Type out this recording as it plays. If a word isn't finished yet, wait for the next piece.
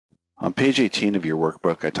On page 18 of your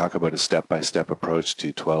workbook, I talk about a step-by-step approach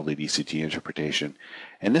to 12-lead ECG interpretation.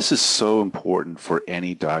 And this is so important for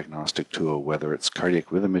any diagnostic tool, whether it's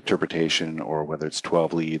cardiac rhythm interpretation or whether it's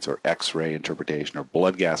 12 leads or X-ray interpretation or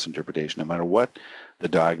blood gas interpretation. No matter what the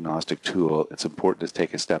diagnostic tool, it's important to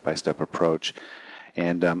take a step-by-step approach.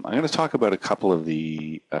 And I'm going to talk about a couple of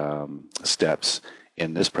the steps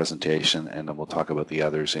in this presentation, and then we'll talk about the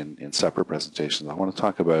others in separate presentations. I want to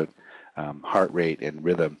talk about heart rate and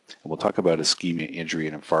rhythm, and we'll talk about ischemia, injury,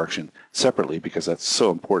 and infarction separately because that's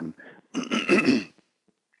so important.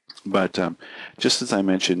 But just as I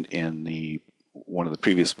mentioned in one of the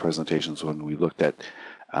previous presentations when we looked at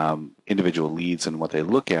individual leads and what they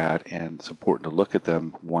look at, and it's important to look at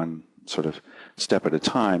them one sort of step at a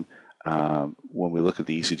time. When we look at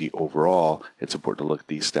the ECG overall, it's important to look at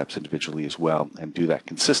these steps individually as well and do that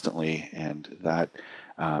consistently, and that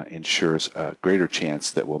ensures a greater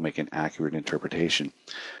chance that we'll make an accurate interpretation.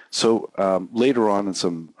 So later on in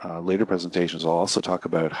some later presentations, I'll also talk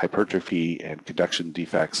about hypertrophy and conduction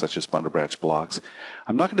defects such as bundle branch blocks.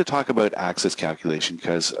 I'm not going to talk about axis calculation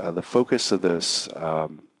because the focus of this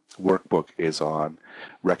workbook is on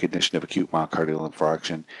recognition of acute myocardial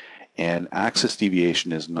infarction, and axis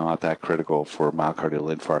deviation is not that critical for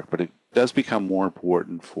myocardial infarct, but it does become more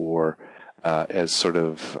important for as sort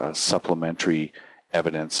of supplementary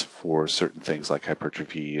evidence for certain things like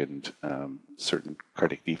hypertrophy and certain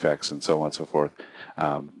cardiac defects and so on and so forth.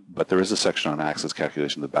 But there is a section on axis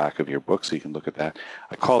calculation in the back of your book, so you can look at that.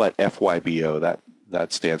 I call that FYBO.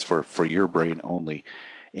 That stands for your brain only.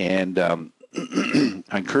 And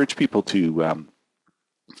I encourage people to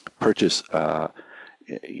purchase a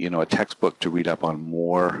textbook to read up on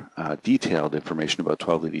more detailed information about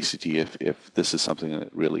 12-lead ECG if this is something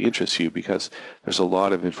that really interests you, because there's a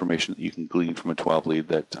lot of information that you can glean from a 12-lead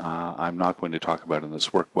that I'm not going to talk about in this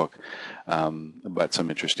workbook, but some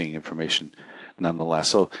interesting information nonetheless.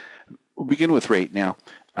 So we'll begin with rate. Now,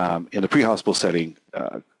 in the pre-hospital setting,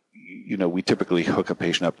 we typically hook a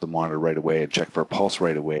patient up to the monitor right away and check for a pulse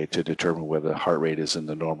right away to determine whether the heart rate is in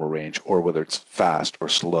the normal range or whether it's fast or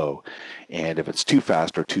slow. And if it's too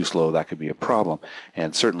fast or too slow, that could be a problem.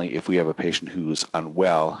 And certainly if we have a patient who's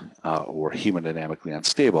unwell or hemodynamically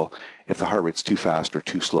unstable, if the heart rate's too fast or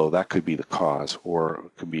too slow, that could be the cause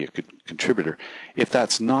or could be a contributor. If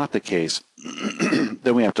that's not the case,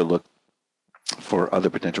 then we have to look for other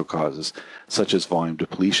potential causes, such as volume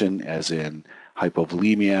depletion, as in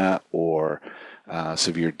hypovolemia or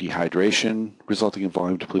severe dehydration resulting in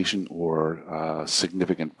volume depletion, or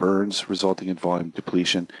significant burns resulting in volume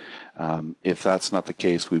depletion. If that's not the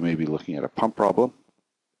case, we may be looking at a pump problem.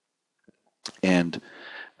 And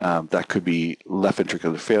that could be left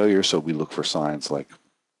ventricular failure, so we look for signs like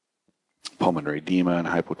pulmonary edema and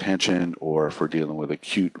hypotension, or if we're dealing with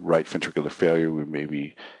acute right ventricular failure, we may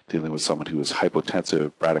be dealing with someone who is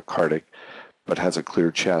hypotensive, bradycardic, but has a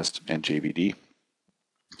clear chest and JVD.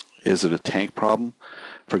 Is it a tank problem?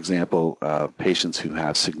 For example, patients who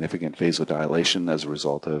have significant vasodilation as a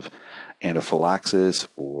result of anaphylaxis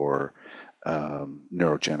or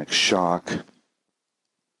neurogenic shock,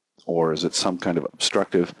 or is it some kind of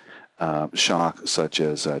obstructive shock such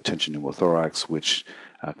as tension pneumothorax, which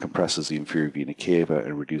compresses the inferior vena cava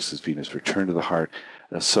and reduces venous return to the heart?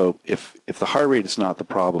 So if the heart rate is not the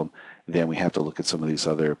problem, then we have to look at some of these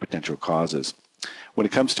other potential causes. When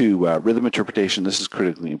it comes to rhythm interpretation, this is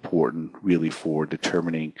critically important really for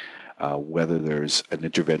determining whether there's an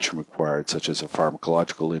intervention required, such as a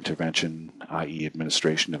pharmacological intervention, i.e.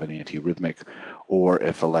 administration of an antiarrhythmic, or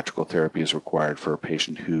if electrical therapy is required for a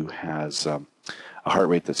patient who has a heart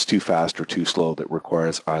rate that's too fast or too slow that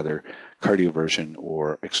requires either cardioversion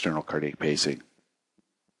or external cardiac pacing.